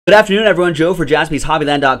Good afternoon, everyone. Joe for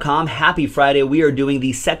JaspysHobbyland.com. Happy Friday. We are doing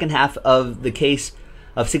the second half of the case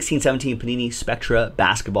of 16-17 Panini Spectra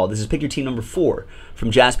basketball. This is pick your team number 4 from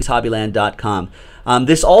JaspysHobbyland.com.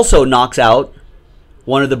 This also knocks out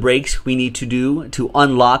one of the breaks we need to do to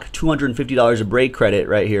unlock $250 of break credit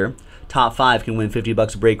right here. Top 5 can win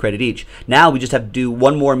 $50 of break credit each. Now we just have to do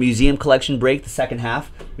one more museum collection break, the second half,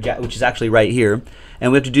 which is actually right here.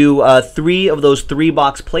 And we have to do 3 of those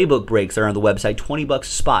 3-box playbook breaks that are on the website. $20 a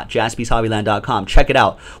spot, JaspysHobbyland.com. Check it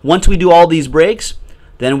out. Once we do all these breaks,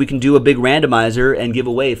 then we can do a big randomizer and give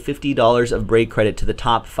away $50 of break credit to the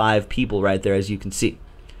top 5 people right there, as you can see.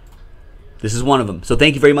 This is one of them. So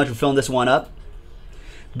thank you very much for filling this one up.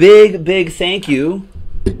 Big thank you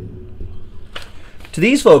to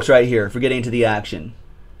these folks right here for getting into the action.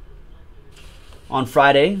 On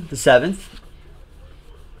Friday, the 7th,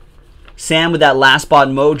 Sam with that last spot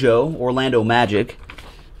mojo, Orlando Magic.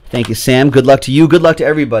 Thank you, Sam. Good luck to you. Good luck to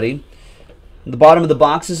everybody. At the bottom of the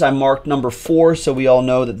boxes, I marked number 4, so we all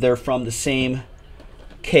know that they're from the same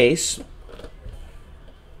case.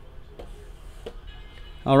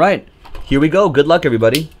 All right, here we go. Good luck,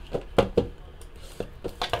 everybody.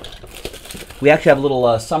 We actually have a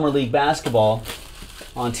little Summer League basketball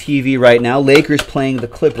on TV right now. Lakers playing the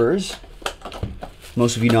Clippers.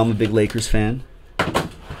 Most of you know I'm a big Lakers fan.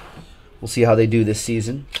 We'll see how they do this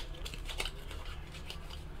season.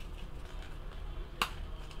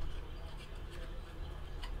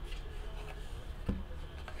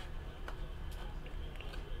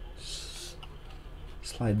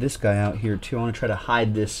 Slide this guy out here too. I want to try to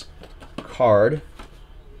hide this card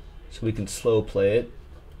so we can slow play it.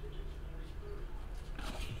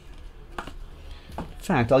 In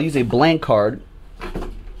fact, I'll use a blank card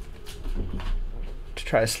to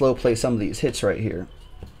try to slow play some of these hits right here.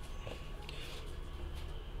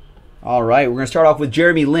 All right, we're going to start off with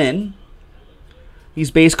Jeremy Lin. These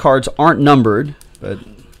base cards aren't numbered, but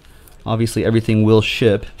obviously everything will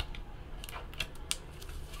ship.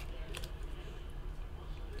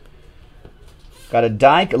 Got a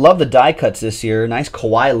die. I love the die cuts this year. Nice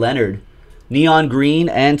Kawhi Leonard. Neon green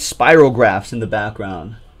and spirographs in the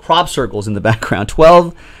background. Crop circles in the background.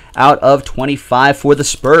 12 out of 25 for the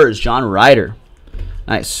Spurs. John Ryder.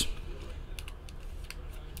 Nice.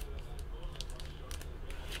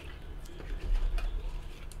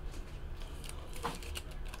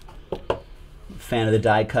 Fan of the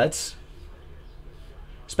die cuts,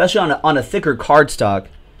 especially on a thicker cardstock.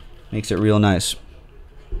 Makes it real nice.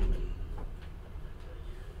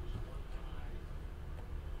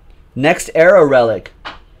 Next era relic,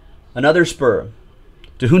 another Spur,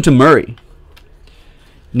 Dehunta Murray,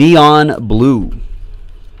 neon blue.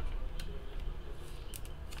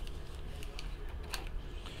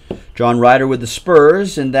 John Ryder with the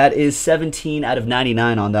Spurs, and that is 17 out of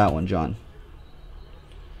 99 on that one, John.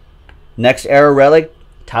 Next era relic,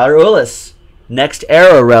 Tyler Ulis. Next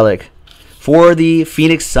era relic for the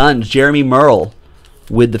Phoenix Suns, Jeremy Merle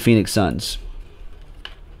with the Phoenix Suns.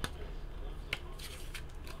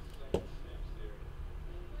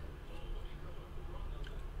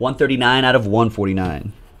 $139 out of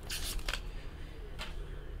 149.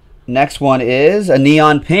 Next one is a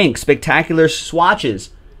neon pink, spectacular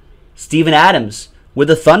swatches. Steven Adams with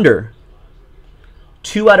the Thunder.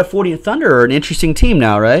 2 out of 40. Thunder are an interesting team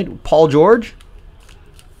now, right? Paul George.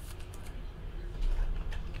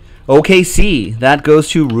 OKC. That goes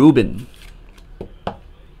to Ruben.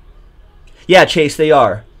 Yeah, Chase, they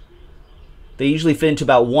are. They usually fit into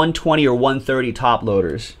about 120 or 130 top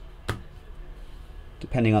loaders,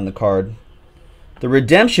 depending on the card. The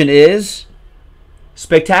redemption is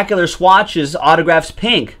spectacular swatches, autographs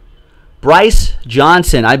pink. Bryce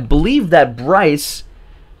Johnson. I believe that Bryce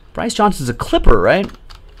Johnson's a Clipper, right?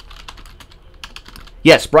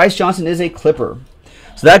 Yes, Bryce Johnson is a Clipper.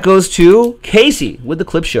 So that goes to Casey with the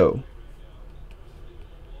Clip Show.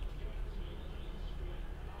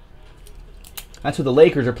 That's what the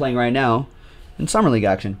Lakers are playing right now in Summer League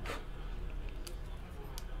action.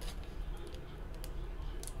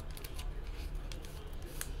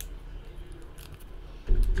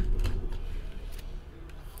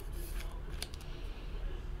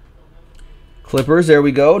 Clippers, there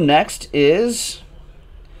we go. Next is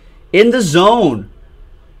In the Zone.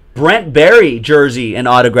 Brent Barry jersey and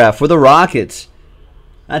autograph for the Rockets.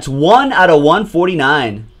 That's 1 out of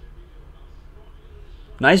 149.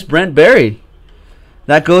 Nice Brent Barry.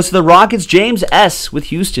 That goes to the Rockets. James S. with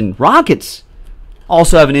Houston. Rockets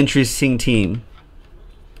also have an interesting team.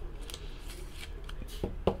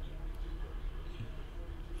 The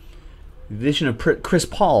addition of Chris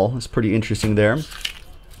Paul is pretty interesting there.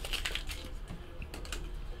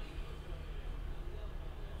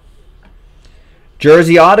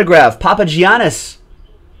 Jersey autograph, Papagiannis.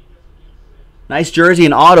 Nice jersey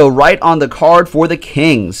and auto right on the card for the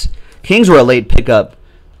Kings. Kings were a late pickup.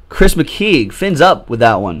 Chris McKeague, fins up with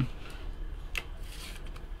that one.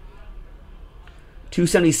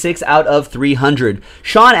 276 out of 300.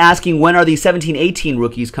 Sean asking, when are the 17-18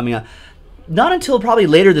 rookies coming out? Not until probably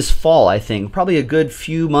later this fall, I think. Probably a good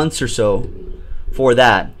few months or so for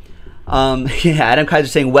that. Yeah, Adam Kaiser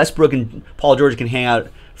saying Westbrook and Paul George can hang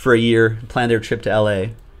out for a year, plan their trip to LA.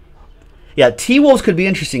 Yeah, T-Wolves could be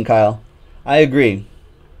interesting, Kyle. I agree.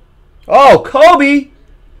 Oh, Kobe!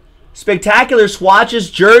 Spectacular swatches,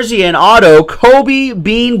 jersey, and auto. Kobe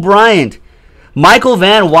Bean Bryant. Michael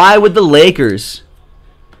Van Wy with the Lakers.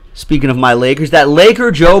 Speaking of my Lakers, that Laker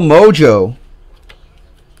Joe Mojo.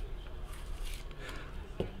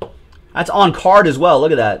 That's on card as well.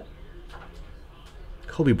 Look at that.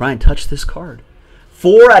 Kobe Bryant touched this card.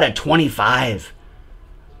 4 out of 25.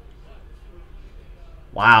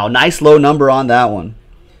 Wow, nice low number on that one.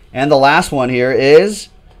 And the last one here is,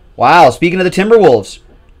 wow, speaking of the Timberwolves,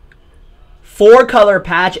 4-color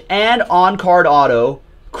patch and on-card auto,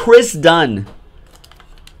 Chris Dunn.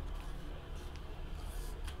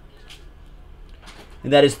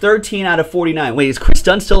 And that is 13 out of 49. Wait, is Chris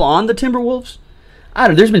Dunn still on the Timberwolves? I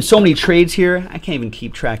don't know. There's been so many trades here, I can't even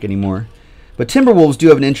keep track anymore. But Timberwolves do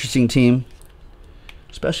have an interesting team,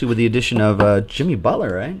 especially with the addition of Jimmy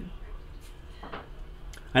Butler, right?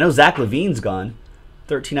 I know Zach LaVine's gone.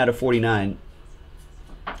 13 out of 49.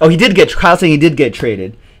 Oh, he did get, Kyle's saying he did get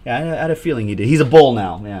traded. Yeah, I had a feeling he did. He's a Bull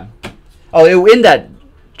now, yeah. Oh, in that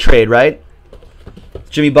trade, right?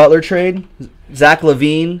 Jimmy Butler trade. Zach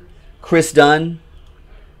LaVine, Chris Dunn.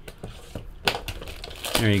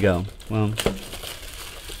 There you go. Well,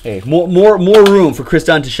 hey, more room for Chris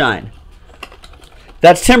Dunn to shine.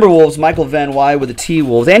 That's Timberwolves, Michael Van Wy with the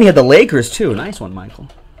T-Wolves. And he had the Lakers, too. Nice one, Michael.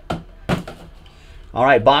 All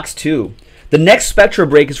right, box 2. The next Spectra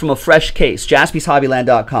break is from a fresh case,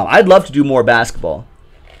 JaspysHobbyland.com. I'd love to do more basketball.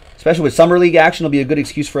 Especially with Summer League action, it'll be a good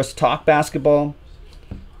excuse for us to talk basketball.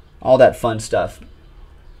 All that fun stuff.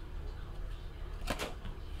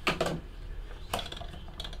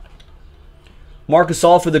 Marc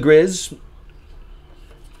Gasol for the Grizz.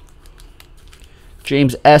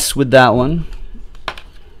 James S. with that one.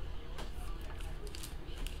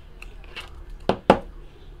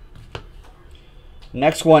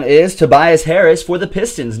 Next one is Tobias Harris for the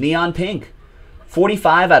Pistons, neon pink.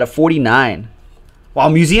 45 out of 49. Wow,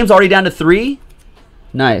 Museum's already down to 3?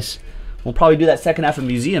 Nice. We'll probably do that second half of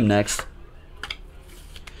Museum next.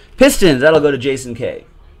 Pistons, that'll go to Jason K.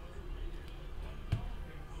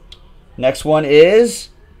 Next one is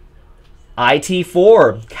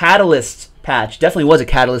IT4, Catalyst patch. Definitely was a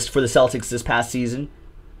catalyst for the Celtics this past season.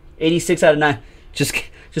 86 out of 9. Just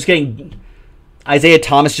getting Isaiah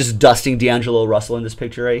Thomas just dusting D'Angelo Russell in this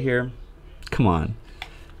picture right here. Come on.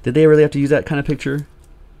 Did they really have to use that kind of picture?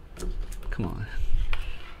 Come on.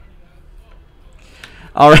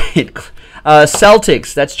 All right.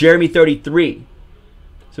 Celtics, that's Jeremy 33.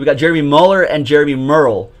 So we got Jeremy Muller and Jeremy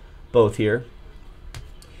Merle both here.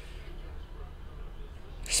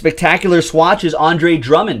 Spectacular swatches, Andre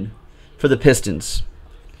Drummond for the Pistons.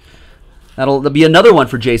 That'll be another one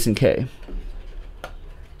for Jason K.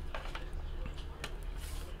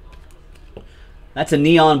 That's a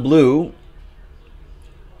neon blue.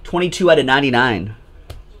 22 out of 99.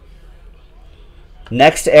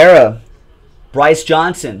 Next era. Bryce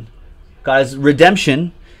Johnson. Got his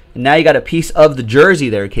redemption. And now you got a piece of the jersey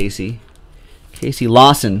there, Casey. Casey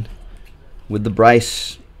Lawson with the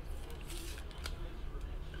Bryce.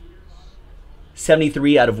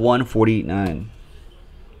 73 out of 149.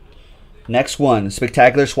 Next one.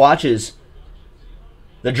 Spectacular swatches.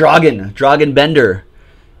 The Dragon Bender.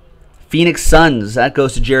 Phoenix Suns, that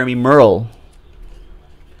goes to Jeremy Merle.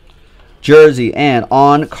 Jersey and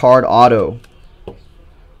on-card auto.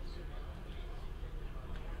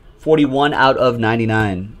 41 out of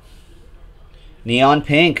 99. Neon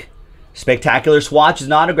pink. Spectacular swatches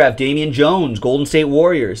and autograph. Damian Jones, Golden State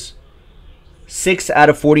Warriors. 6 out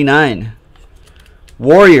of 49.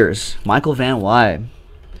 Warriors, Michael Van Wy.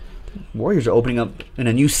 Warriors are opening up in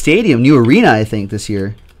a new stadium, new arena, I think, this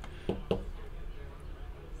year.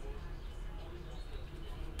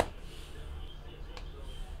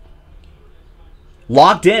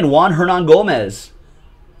 Locked in, Juan Hernan Gomez.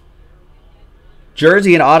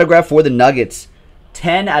 Jersey and autograph for the Nuggets.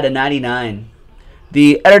 10 out of 99.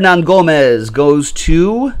 The Hernan Gomez goes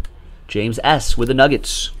to James S. with the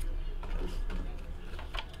Nuggets.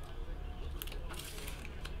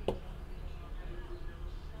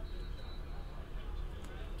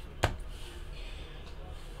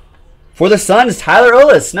 For the Suns, Tyler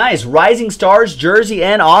Ulis. Nice. Rising Stars jersey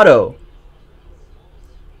and auto.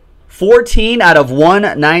 14 out of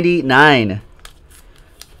 199.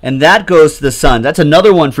 And that goes to the Suns. That's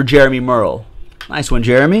another one for Jeremy Merle. Nice one,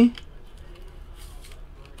 Jeremy.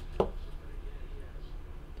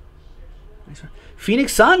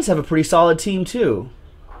 Phoenix Suns have a pretty solid team, too.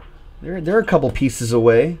 They're a couple pieces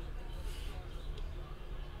away.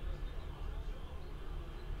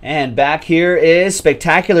 And back here is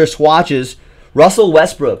spectacular swatches. Russell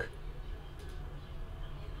Westbrook.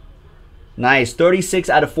 Nice. 36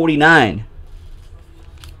 out of 49.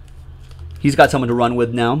 He's got someone to run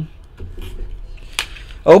with now.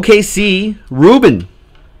 OKC, Ruben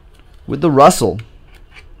with the Russell.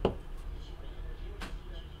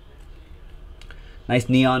 Nice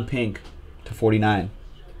neon pink to 49.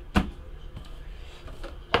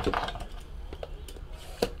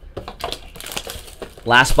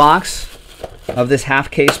 Last box of this half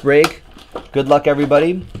case break. Good luck,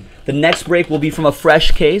 everybody. The next break will be from a fresh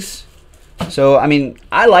case. So, I mean,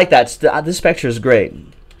 I like that. This Spectra is great.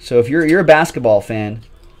 So, if you're a basketball fan,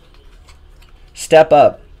 step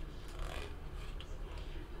up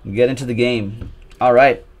and get into the game. All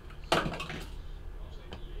right.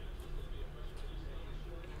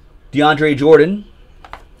 DeAndre Jordan.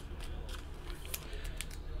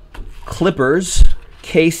 Clippers,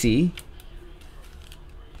 Casey.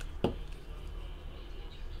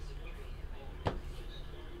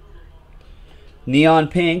 Neon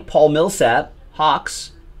pink, Paul Millsap,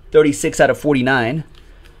 Hawks, 36 out of 49.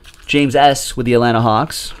 James S. with the Atlanta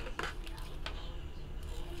Hawks.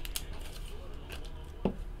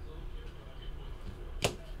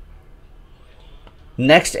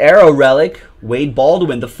 Next Arrow relic, Wade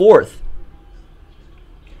Baldwin, the 4th.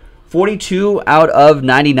 42 out of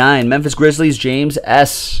 99. Memphis Grizzlies, James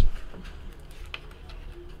S.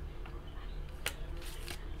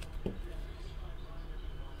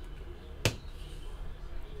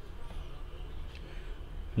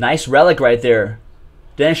 Nice relic right there.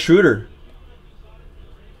 Dennis Schroeder.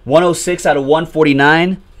 106 out of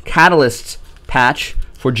 149. Catalyst patch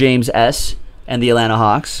for James S. and the Atlanta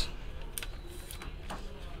Hawks.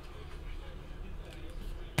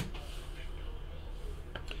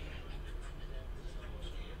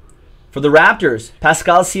 For the Raptors,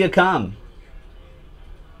 Pascal Siakam.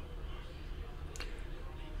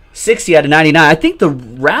 60 out of 99. I think the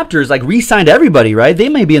Raptors like re-signed everybody, right? They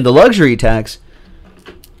may be in the luxury tax.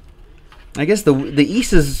 I guess the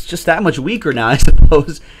East is just that much weaker now, I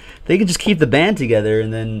suppose. They can just keep the band together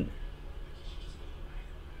and then,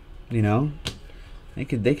 you know, they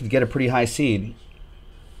could get a pretty high seed.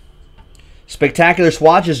 Spectacular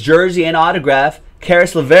swatches, jersey and autograph.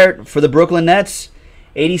 Karis LeVert for the Brooklyn Nets.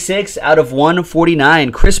 86 out of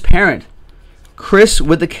 149. Chris Parent. Chris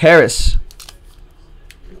with the Karis.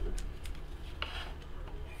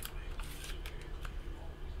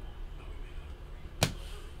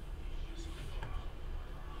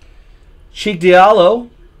 Cheek Diallo,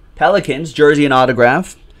 Pelicans, jersey and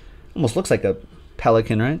autograph. Almost looks like a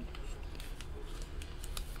pelican, right?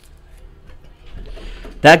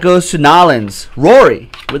 That goes to Nollins. Rory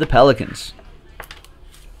with the Pelicans.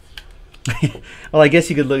 Well, I guess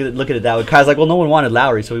you could look at it that way. Kai's like, well, no one wanted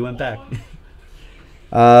Lowry, so he went back.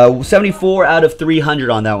 74 out of 300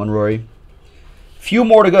 on that one, Rory. Few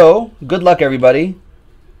more to go. Good luck, everybody.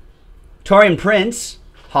 Taurean Prince,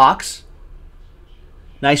 Hawks.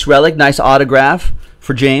 Nice relic, nice autograph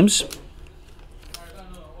for James.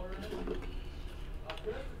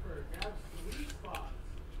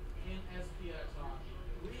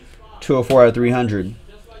 204 out of 300.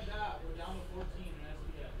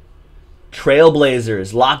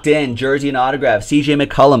 Trailblazers, locked in, jersey and autograph. CJ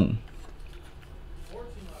McCollum.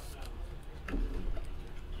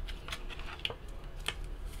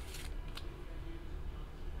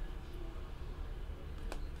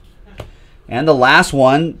 And the last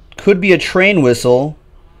one could be a train whistle.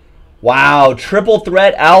 Wow, triple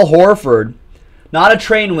threat Al Horford. Not a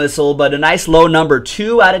train whistle, but a nice low number,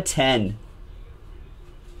 2 out of 10.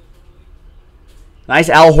 Nice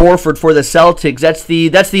Al Horford for the Celtics.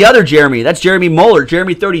 That's the other Jeremy. That's Jeremy Moeller,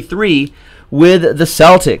 Jeremy 33 with the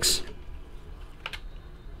Celtics.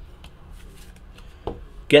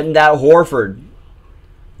 Getting that Horford.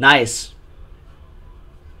 Nice.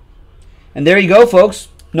 And there you go, folks.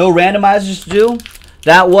 No randomizers to do.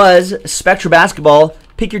 That was Spectra Basketball.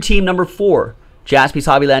 Pick your team number 4.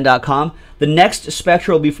 JaspysHobbyland.com. The next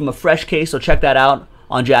Spectra will be from a fresh case, so check that out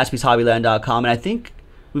on JaspysHobbyland.com. And I think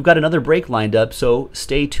we've got another break lined up, so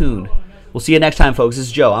stay tuned. We'll see you next time, folks. This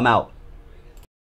is Joe. I'm out.